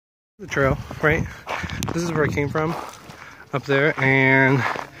The trail, right? This is where I came from, up there, and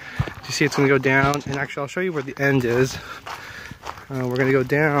you see it's gonna go down, and actually I'll show you where the end is. We're gonna go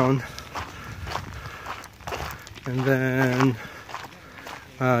down, and then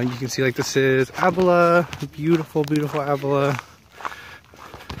you can see like this is Avila, beautiful, beautiful Avila.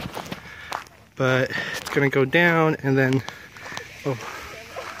 But it's gonna go down, and then, oh,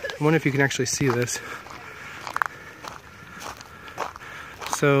 I wonder if you can actually see this.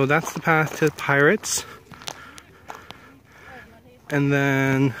 So that's the path to Pirates, and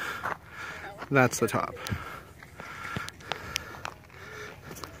then that's the top.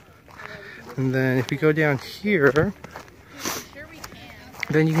 And then if you go down here,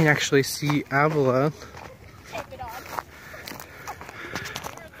 then you can actually see Avila.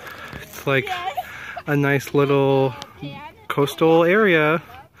 It's like a nice little coastal area.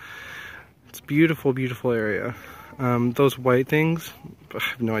 It's beautiful, beautiful area. Those white things, I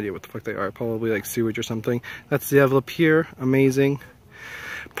have no idea what the fuck they are. Probably like sewage or something. That's the Avila Pier. Amazing.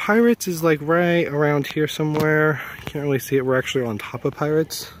 Pirates is like right around here somewhere. You can't really see it. We're actually on top of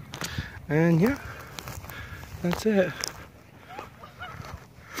Pirates. And yeah, that's it.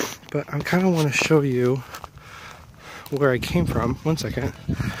 But I kind of want to show you where I came from. One second.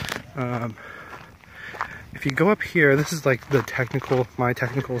 If you go up here, this is like the technical, my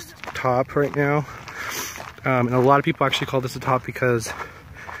technical top right now. And a lot of people actually call this the top because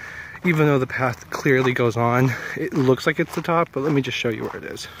even though the path clearly goes on, it looks like it's the top, but let me just show you where it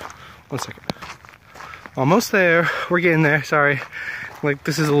is. One second. Almost there. We're getting there, sorry. Like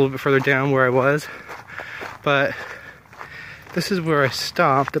this is a little bit further down where I was, but this is where I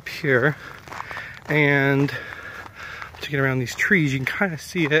stopped up here, and to get around these trees, you can kind of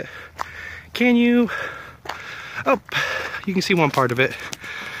see it. Can you? Oh, you can see one part of it.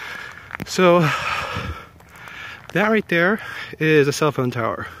 So that right there is a cell phone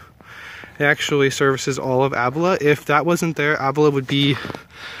tower. It actually services all of Avila. If that wasn't there, Avila would be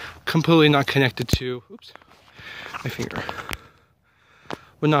completely not connected to, oops, my finger.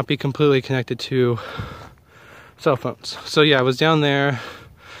 Would not be completely connected to cell phones. So yeah, I was down there.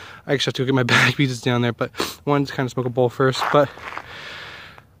 I actually have to go get my bag because it's down there, but I wanted to kind of smoke a bowl first. But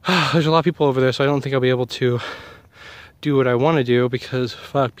there's a lot of people over there, so I don't think I'll be able to do what I want to do because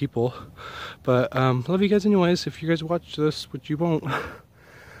fuck people. But love you guys anyways. If you guys watch this, which you won't,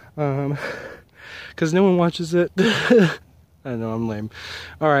 because no one watches it. I know I'm lame.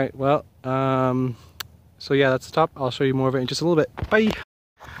 All right, well, so yeah, that's the top. I'll show you more of it in just a little bit. Bye.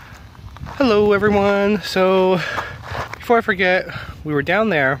 Hello everyone. So before I forget, we were down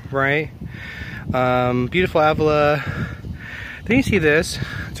there, right? Beautiful Avila. Then you see this.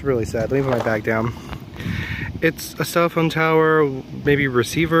 It's really sad. Let me put my bag down. It's a cell phone tower, maybe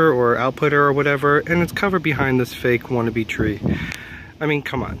receiver or outputter or whatever, and it's covered behind this fake wannabe tree. I mean,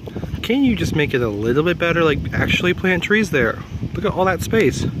 come on. Can't you just make it a little bit better? Like, actually plant trees there. Look at all that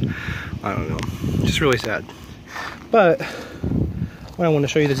space. I don't know. Just really sad. But what I want to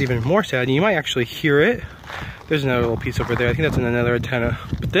show you that's even more sad, and you might actually hear it. There's another little piece over there. I think that's another antenna.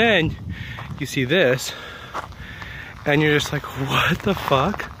 But then you see this, and you're just like, what the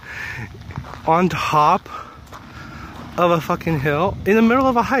fuck? On top of a fucking hill, in the middle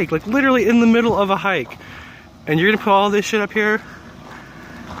of a hike, like literally in the middle of a hike. And you're gonna put all this shit up here?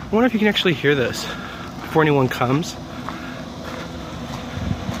 I wonder if you can actually hear this before anyone comes.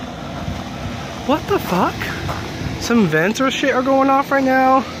 What the fuck? Some vents or shit are going off right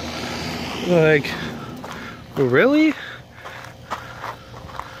now? Like, really?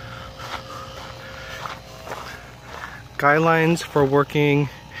 Guidelines for working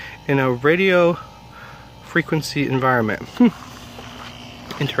in a radio frequency environment.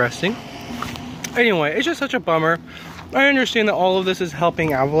 Interesting. Anyway, it's just such a bummer. I understand that all of this is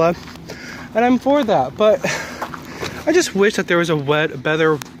helping Avila, and I'm for that, but I just wish that there was a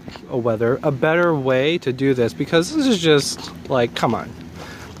better way to do this, because this is just like, come on,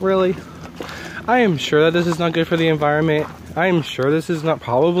 really? I am sure that this is not good for the environment. I am sure this is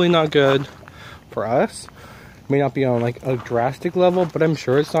probably not good for us. It may not be on like a drastic level, but I'm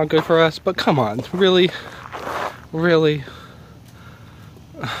sure it's not good for us. But come on, really?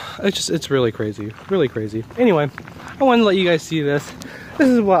 It's really crazy, really crazy. Anyway, I wanted to let you guys see this. This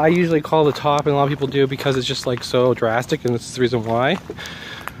is what I usually call the top, and a lot of people do because it's just like so drastic, and this is the reason why.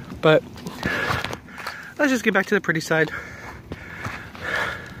 But let's just get back to the pretty side.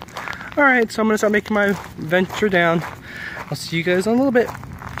 All right, so I'm gonna start making my venture down. I'll see you guys in a little bit.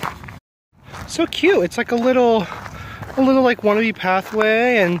 So cute. It's like a little like wannabe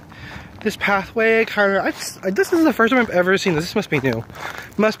pathway, and this pathway kind of, this is the first time I've ever seen this. This must be new.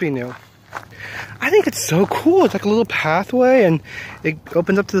 Must be new. I think it's so cool. It's like a little pathway and it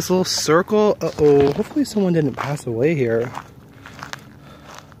opens up to this little circle. Uh-oh, hopefully someone didn't pass away here.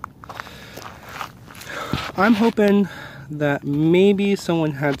 I'm hoping that maybe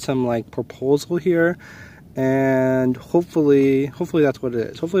someone had some like proposal here, and hopefully that's what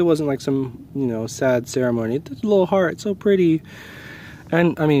it is. Hopefully it wasn't like some, you know, sad ceremony. It's a little heart, it's so pretty.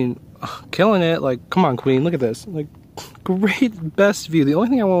 And I mean, killing it. Like, come on, queen, look at this. Like, great, best view. The only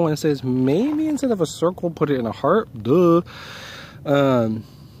thing I want to say is maybe instead of a circle, put it in a heart. Duh.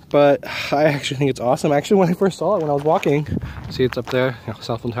 But I actually think it's awesome. Actually, when I first saw it, when I was walking, see it's up there, you know,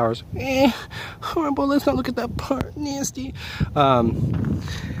 cell phone towers. Horrible, let's not look at that part, nasty. I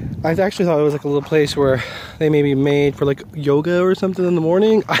actually thought it was like a little place where they maybe made for like yoga or something in the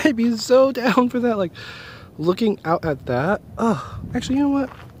morning. I'd be so down for that, like looking out at that. Oh, actually, you know what?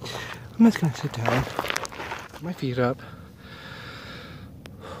 I'm just gonna sit down, put my feet up,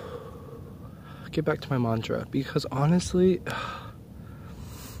 get back to my mantra, because honestly,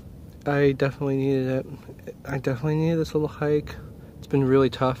 I definitely needed it. I definitely needed this little hike. It's been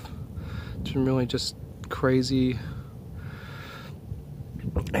really tough. It's been really just crazy.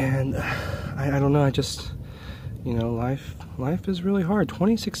 And I don't know, I just, you know, life is really hard.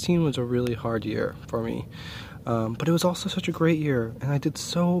 2016 was a really hard year for me. But it was also such a great year. And I did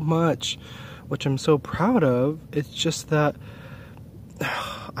so much, which I'm so proud of. It's just that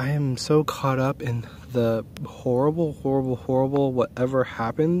I am so caught up in the horrible whatever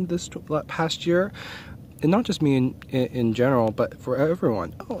happened this past year, and not just me in general, but for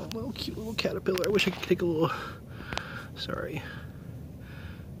everyone. Oh, little cute little caterpillar. I wish I could take a little, sorry,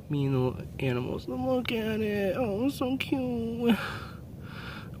 mean little animals. Look at it. Oh, it's so cute. I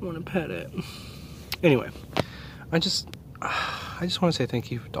want to pet it. Anyway, I just want to say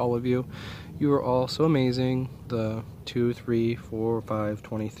thank you to all of you. You are all so amazing. The 2, 3, 4, 5,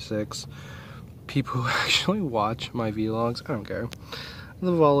 26 people who actually watch my vlogs. I don't care. I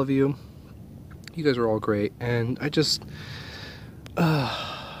love all of you. You guys are all great, and I just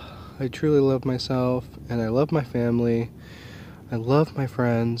I truly love myself, and I love my family. I love my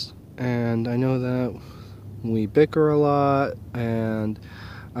friends, and I know that we bicker a lot, and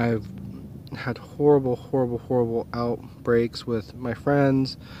I've had horrible outbreaks with my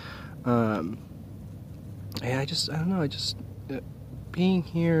friends. And I don't know, being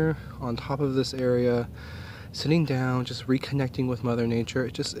here on top of this area, sitting down, just reconnecting with Mother Nature,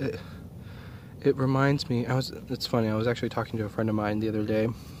 it reminds me, it's funny, I was actually talking to a friend of mine the other day.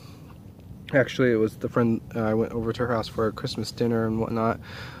 Actually, it was the friend, I went over to her house for a Christmas dinner and whatnot,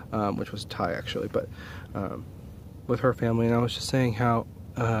 which was Thai actually, but with her family, and I was just saying how,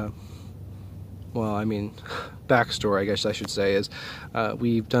 well, I mean, backstory, I guess I should say, is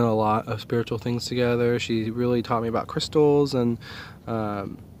we've done a lot of spiritual things together. She really taught me about crystals, and my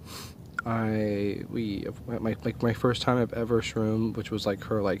first time I've ever shroomed, which was like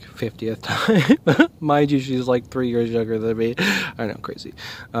her like 50th time. Mind you, she's like 3 years younger than me. I know, crazy.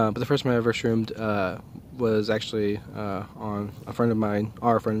 But the first time I ever shroomed was actually on a friend of mine,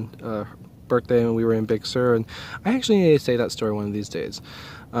 our friend, birthday, when we were in Big Sur, and I actually need to say that story one of these days.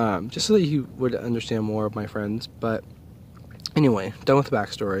 Just so that you would understand more of my friends. But anyway, done with the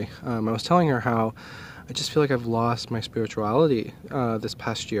backstory. I was telling her how I just feel like I've lost my spirituality this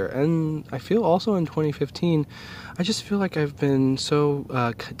past year, and I feel also in 2015 I just feel like I've been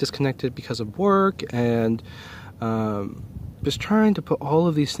so disconnected because of work, and just trying to put all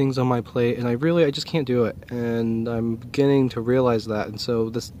of these things on my plate, and I just can't do it, and I'm beginning to realize that. And so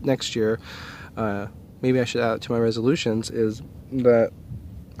this next year, maybe I should add it to my resolutions, is that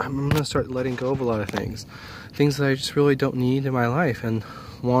I'm going to start letting go of a lot of things that I just really don't need in my life. And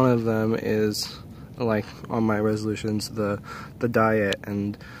one of them is, like, on my resolutions, the diet,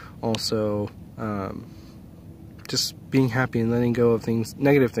 and also just being happy and letting go of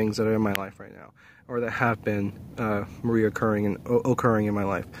negative things that are in my life right now, or that have been reoccurring and occurring in my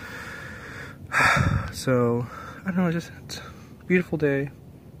life. So, I don't know, it's a beautiful day.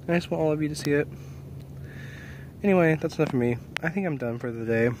 I just want all of you to see it. Anyway, that's enough for me. I think I'm done for the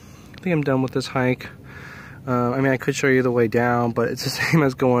day. I think I'm done with this hike. I mean, I could show you the way down, but it's the same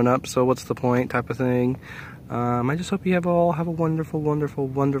as going up, so what's the point, type of thing. I just hope you all have a wonderful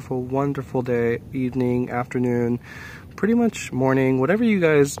day, evening, afternoon, pretty much morning, whatever you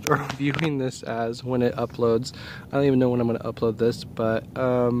guys are viewing this as when it uploads. I don't even know when I'm going to upload this, but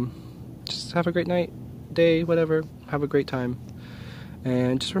just have a great night, day, whatever. Have a great time.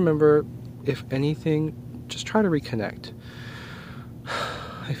 And just remember, if anything, just try to reconnect.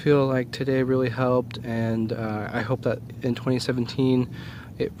 I feel like today really helped, and I hope that in 2017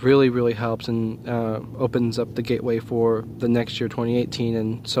 it really helps and opens up the gateway for the next year, 2018,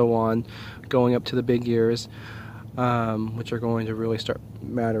 and so on, going up to the big years, which are going to really start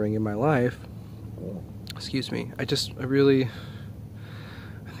mattering in my life. Excuse me. I think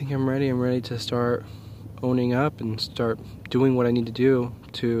I'm ready. I'm ready to start owning up and start doing what I need to do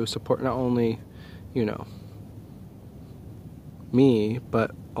to support not only, you know, me,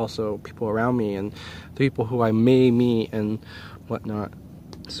 but also people around me and the people who I may meet and whatnot.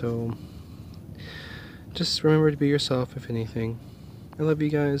 So just remember to be yourself, if anything. I love you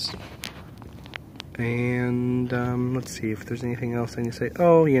guys. And let's see if there's anything else I need to say.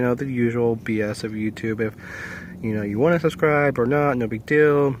 Oh, you know, the usual BS of YouTube. If you know you want to subscribe or not, no big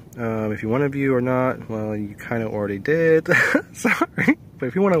deal. If you want to view or not, well, you kind of already did. Sorry. But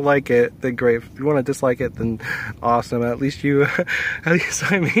if you want to like it, then great. If you want to dislike it, then awesome. At least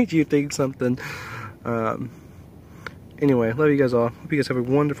I made you think something. Anyway, love you guys all. Hope you guys have a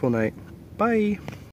wonderful night. Bye.